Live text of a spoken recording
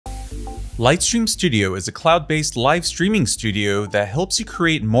Lightstream Studio is a cloud-based live streaming studio that helps you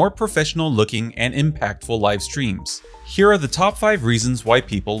create more professional-looking and impactful live streams. Here are the top 5 reasons why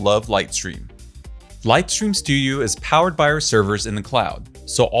people love Lightstream. Lightstream Studio is powered by our servers in the cloud,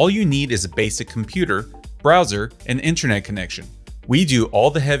 so all you need is a basic computer, browser, and internet connection. We do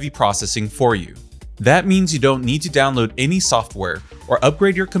all the heavy processing for you. That means you don't need to download any software or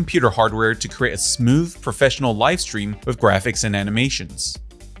upgrade your computer hardware to create a smooth, professional live stream with graphics and animations.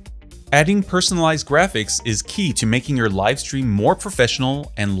 Adding personalized graphics is key to making your live stream more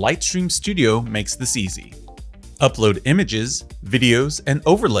professional, and Lightstream Studio makes this easy. Upload images, videos, and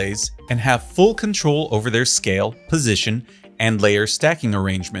overlays and have full control over their scale, position, and layer stacking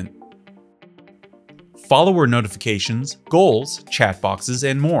arrangement. Follower notifications, goals, chat boxes,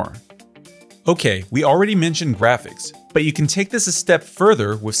 and more. Okay, we already mentioned graphics, but you can take this a step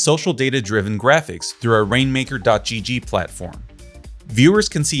further with social data-driven graphics through our Rainmaker.gg platform. Viewers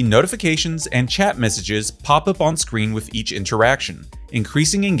can see notifications and chat messages pop up on screen with each interaction,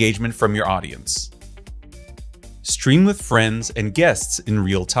 increasing engagement from your audience. Stream with friends and guests in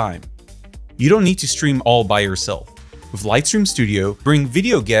real time. You don't need to stream all by yourself. With Lightstream Studio, bring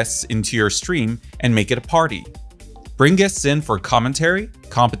video guests into your stream and make it a party. Bring guests in for commentary,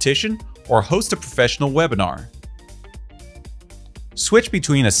 competition, or host a professional webinar. Switch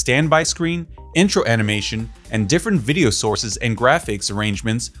between a standby screen, intro animation, and different video sources and graphics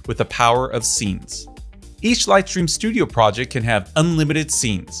arrangements with the power of scenes. Each Lightstream Studio project can have unlimited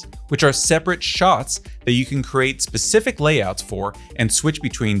scenes, which are separate shots that you can create specific layouts for and switch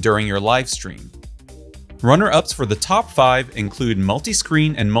between during your live stream. Runner-ups for the top 5 include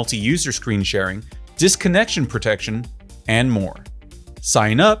multi-screen and multi-user screen sharing, disconnection protection, and more.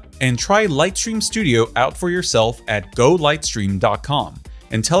 Sign up and try Lightstream Studio out for yourself at golightstream.com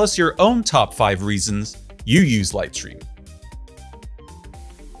and tell us your own top 5 reasons you use Lightstream.